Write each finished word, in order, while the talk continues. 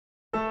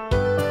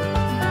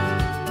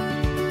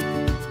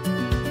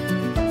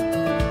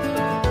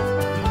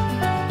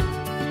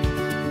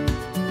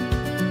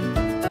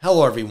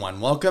Hello everyone,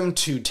 welcome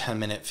to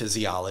 10-Minute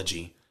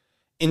Physiology.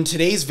 In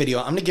today's video,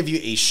 I'm going to give you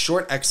a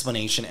short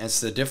explanation as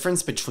to the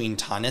difference between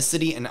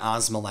tonicity and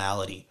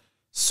osmolality.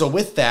 So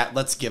with that,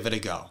 let's give it a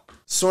go.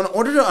 So in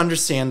order to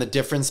understand the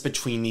difference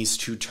between these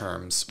two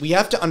terms, we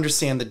have to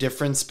understand the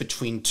difference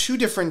between two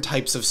different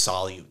types of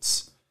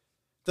solutes.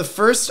 The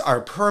first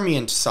are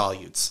permeant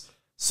solutes.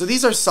 So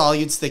these are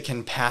solutes that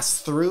can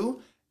pass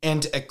through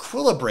and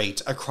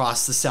equilibrate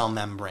across the cell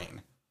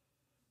membrane.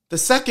 The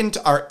second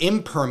are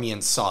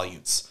impermeant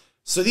solutes.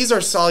 So these are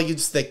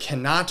solutes that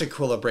cannot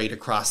equilibrate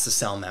across the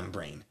cell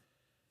membrane.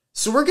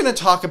 So we're going to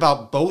talk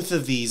about both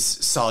of these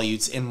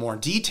solutes in more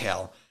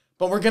detail,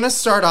 but we're going to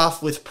start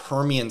off with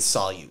permeant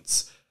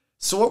solutes.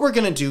 So what we're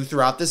going to do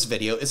throughout this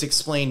video is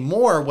explain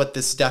more what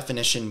this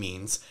definition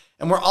means,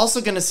 and we're also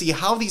going to see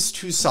how these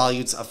two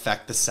solutes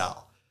affect the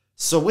cell.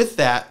 So with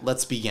that,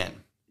 let's begin.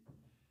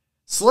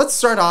 So let's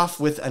start off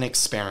with an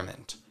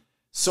experiment.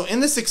 So in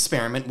this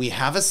experiment, we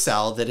have a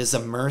cell that is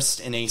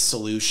immersed in a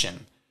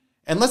solution.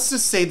 And let's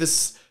just say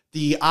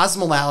the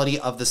osmolality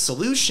of the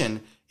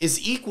solution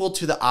is equal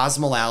to the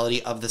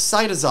osmolality of the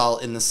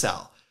cytosol in the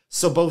cell.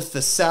 So both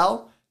the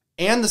cell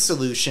and the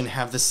solution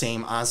have the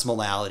same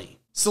osmolality.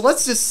 So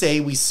let's just say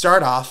we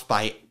start off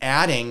by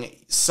adding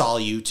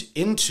solute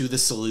into the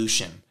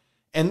solution.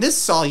 And this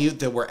solute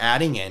that we're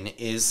adding in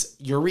is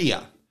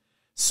urea.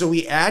 So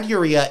we add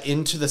urea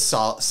into the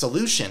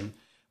solution,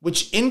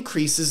 which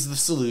increases the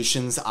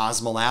solution's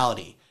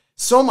osmolality.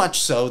 So much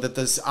so that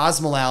the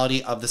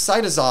osmolality of the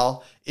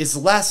cytosol is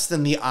less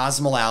than the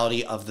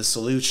osmolality of the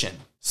solution.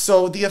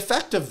 So the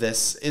effect of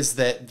this is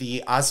that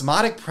the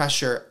osmotic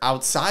pressure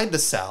outside the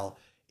cell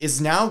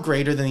is now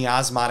greater than the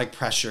osmotic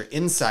pressure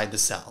inside the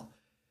cell.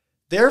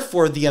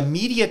 Therefore, the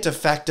immediate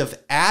effect of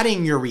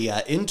adding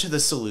urea into the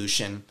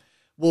solution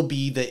will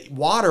be that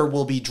water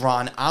will be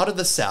drawn out of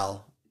the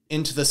cell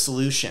into the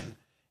solution.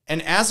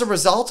 And as a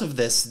result of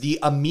this, the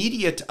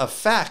immediate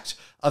effect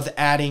of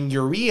adding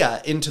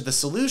urea into the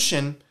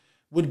solution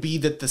would be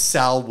that the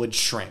cell would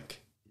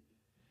shrink.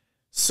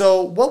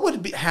 So what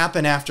would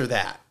happen after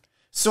that?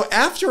 So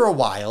after a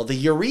while, the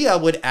urea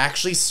would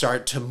actually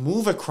start to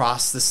move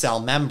across the cell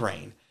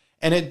membrane.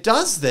 And it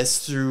does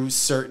this through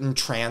certain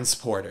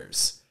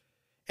transporters.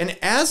 And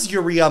as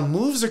urea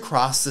moves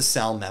across the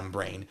cell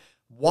membrane,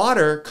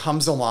 water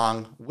comes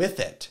along with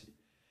it.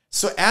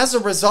 So as a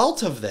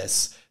result of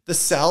this, the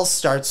cell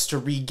starts to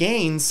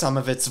regain some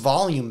of its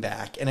volume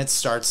back and it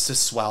starts to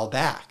swell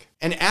back.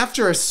 And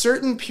after a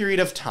certain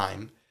period of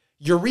time,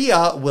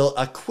 urea will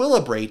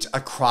equilibrate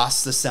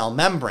across the cell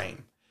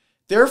membrane.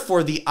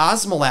 Therefore, the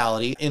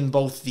osmolality in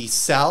both the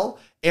cell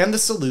and the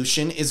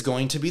solution is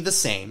going to be the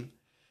same.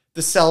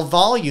 The cell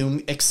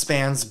volume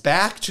expands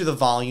back to the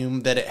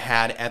volume that it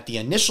had at the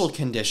initial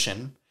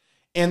condition,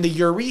 and the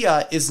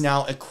urea is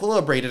now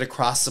equilibrated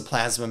across the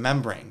plasma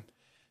membrane.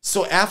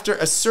 So after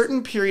a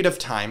certain period of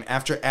time,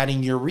 after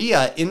adding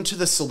urea into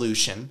the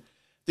solution,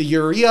 the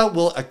urea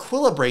will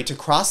equilibrate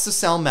across the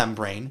cell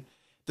membrane,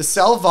 the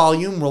cell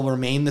volume will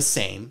remain the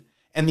same,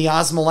 and the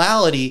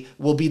osmolality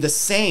will be the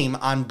same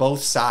on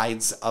both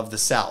sides of the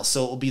cell.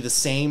 So it will be the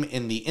same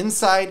in the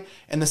inside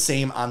and the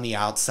same on the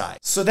outside.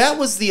 So that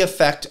was the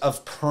effect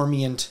of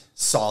permeant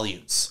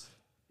solutes.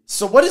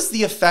 So what is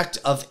the effect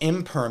of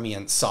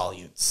impermeant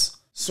solutes?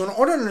 So in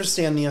order to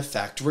understand the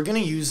effect, we're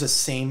going to use the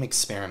same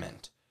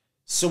experiment.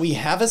 So we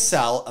have a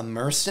cell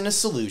immersed in a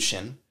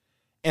solution,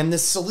 and the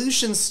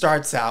solution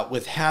starts out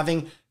with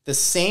having the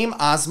same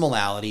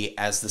osmolality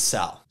as the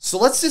cell. So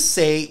let's just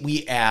say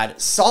we add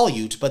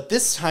solute, but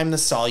this time the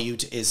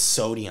solute is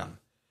sodium.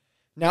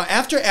 Now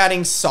after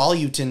adding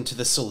solute into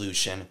the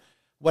solution,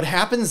 what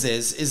happens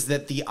is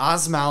that the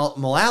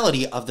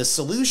osmolality of the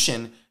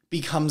solution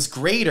becomes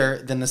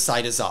greater than the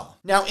cytosol.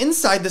 Now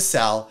inside the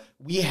cell,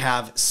 we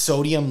have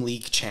sodium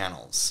leak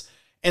channels.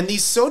 And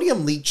these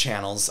sodium leak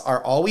channels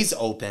are always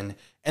open,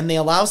 and they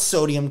allow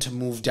sodium to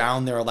move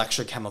down their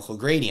electrochemical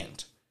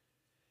gradient.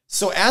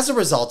 So as a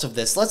result of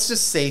this, let's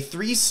just say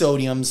 3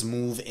 sodiums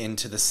move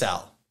into the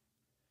cell.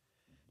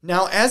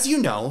 Now, as you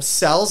know,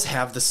 cells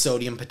have the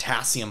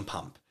sodium-potassium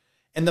pump,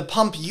 and the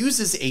pump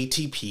uses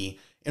ATP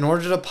in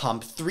order to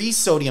pump 3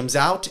 sodiums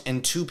out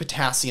and 2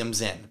 potassiums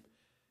in.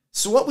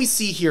 So what we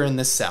see here in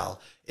this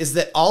cell is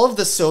that all of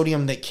the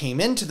sodium that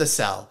came into the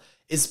cell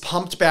is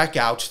pumped back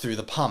out through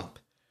the pump.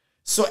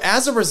 So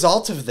as a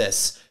result of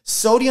this,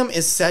 sodium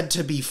is said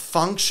to be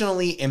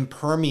functionally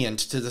impermeant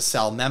to the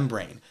cell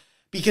membrane,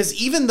 because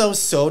even though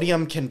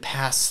sodium can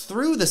pass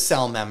through the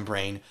cell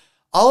membrane,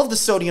 all of the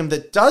sodium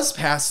that does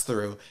pass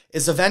through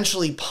is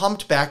eventually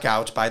pumped back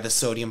out by the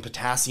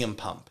sodium-potassium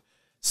pump.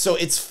 So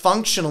it's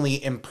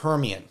functionally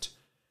impermeant.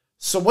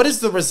 So what is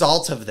the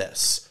result of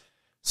this?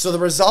 So the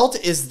result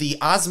is the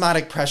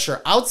osmotic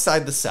pressure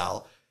outside the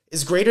cell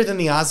is greater than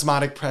the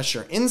osmotic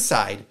pressure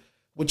inside,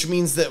 which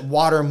means that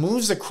water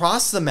moves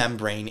across the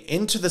membrane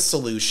into the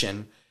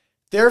solution.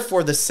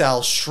 Therefore, the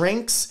cell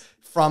shrinks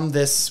from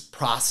this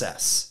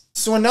process.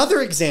 So another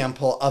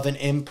example of an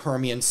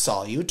impermeant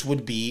solute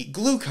would be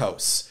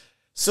glucose.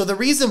 So the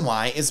reason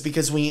why is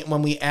because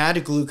when we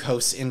add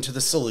glucose into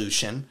the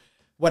solution,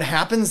 What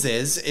happens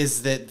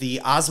is that the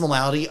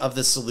osmolality of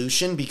the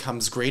solution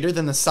becomes greater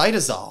than the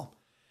cytosol,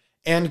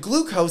 and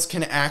glucose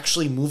can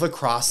actually move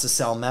across the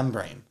cell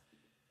membrane.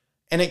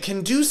 And it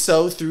can do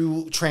so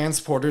through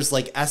transporters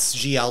like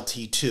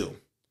SGLT2.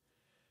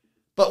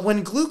 But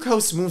when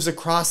glucose moves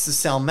across the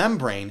cell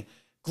membrane,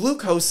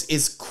 glucose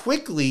is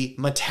quickly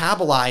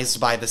metabolized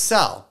by the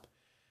cell.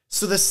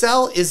 So the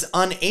cell is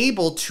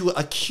unable to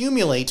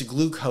accumulate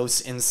glucose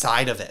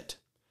inside of it.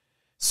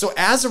 So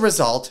as a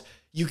result,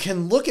 you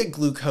can look at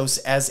glucose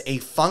as a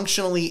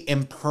functionally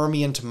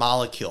impermeant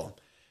molecule.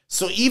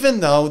 So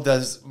even though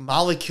the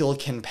molecule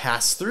can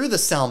pass through the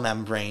cell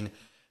membrane,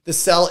 the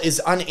cell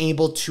is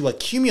unable to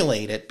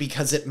accumulate it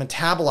because it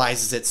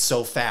metabolizes it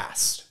so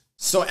fast.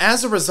 So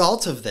as a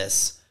result of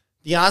this,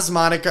 the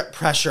osmotic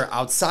pressure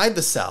outside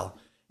the cell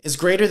is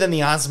greater than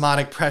the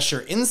osmotic pressure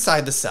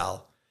inside the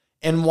cell,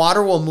 and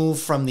water will move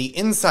from the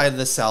inside of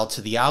the cell to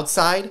the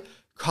outside,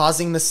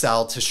 causing the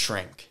cell to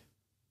shrink.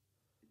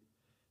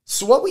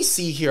 So what we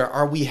see here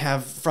we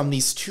have from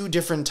these two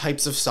different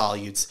types of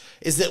solutes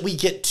is that we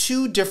get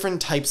two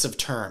different types of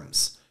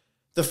terms.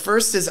 The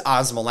first is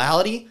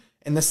osmolality,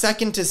 and the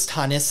second is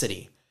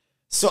tonicity.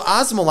 So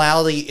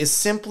osmolality is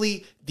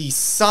simply the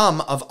sum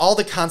of all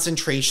the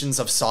concentrations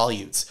of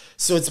solutes.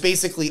 So it's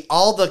basically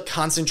all the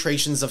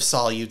concentrations of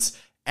solutes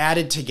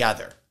added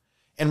together.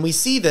 And we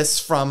see this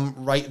from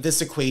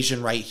this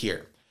equation right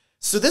here.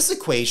 So this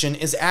equation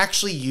is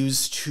actually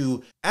used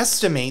to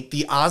estimate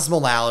the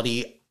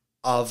osmolality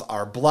of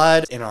our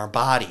blood in our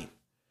body.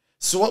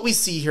 So what we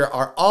see here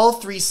are all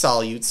three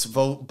solutes,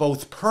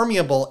 both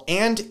permeable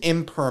and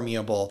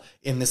impermeable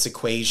in this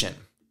equation.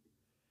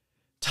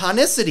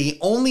 Tonicity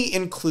only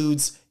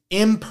includes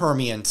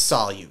impermeant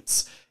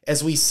solutes,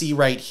 as we see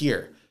right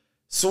here.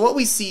 So what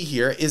we see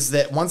here is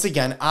that, once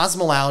again,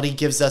 osmolality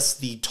gives us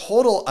the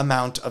total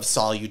amount of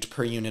solute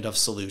per unit of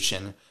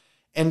solution,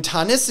 and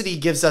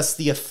tonicity gives us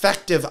the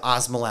effective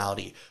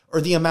osmolality, or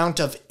the amount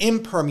of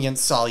impermeant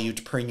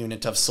solute per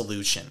unit of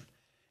solution.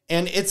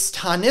 And it's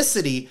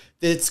tonicity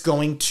that's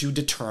going to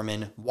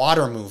determine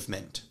water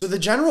movement. So the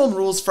general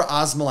rules for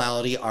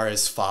osmolality are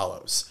as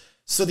follows.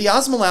 So the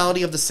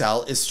osmolality of the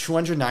cell is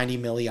 290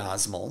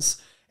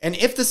 milliosmoles, and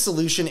if the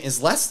solution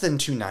is less than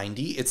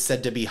 290, it's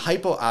said to be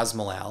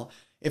hypoosmolar.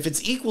 If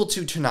it's equal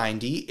to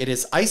 290, it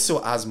is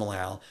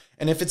isoosmolar,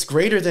 and if it's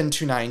greater than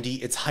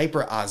 290, it's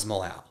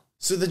hyperosmolar.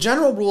 So the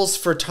general rules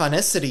for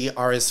tonicity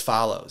are as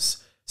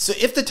follows. So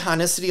if the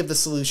tonicity of the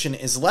solution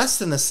is less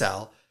than the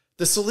cell,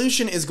 the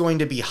solution is going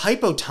to be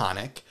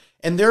hypotonic,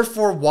 and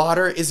therefore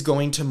water is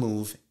going to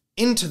move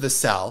into the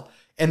cell,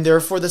 and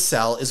therefore the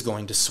cell is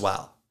going to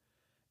swell.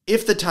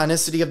 If the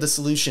tonicity of the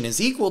solution is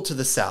equal to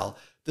the cell,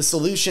 the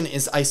solution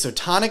is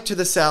isotonic to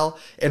the cell,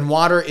 and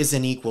water is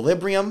in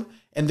equilibrium,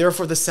 and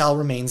therefore the cell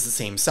remains the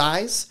same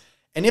size.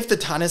 And if the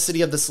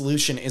tonicity of the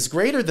solution is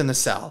greater than the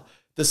cell,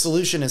 the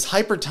solution is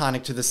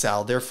hypertonic to the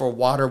cell, therefore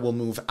water will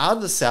move out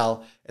of the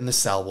cell, and the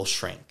cell will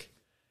shrink.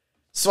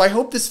 So I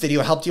hope this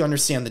video helped you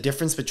understand the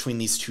difference between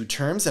these two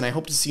terms, and I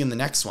hope to see you in the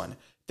next one.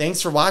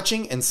 Thanks for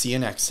watching, and see you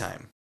next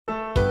time.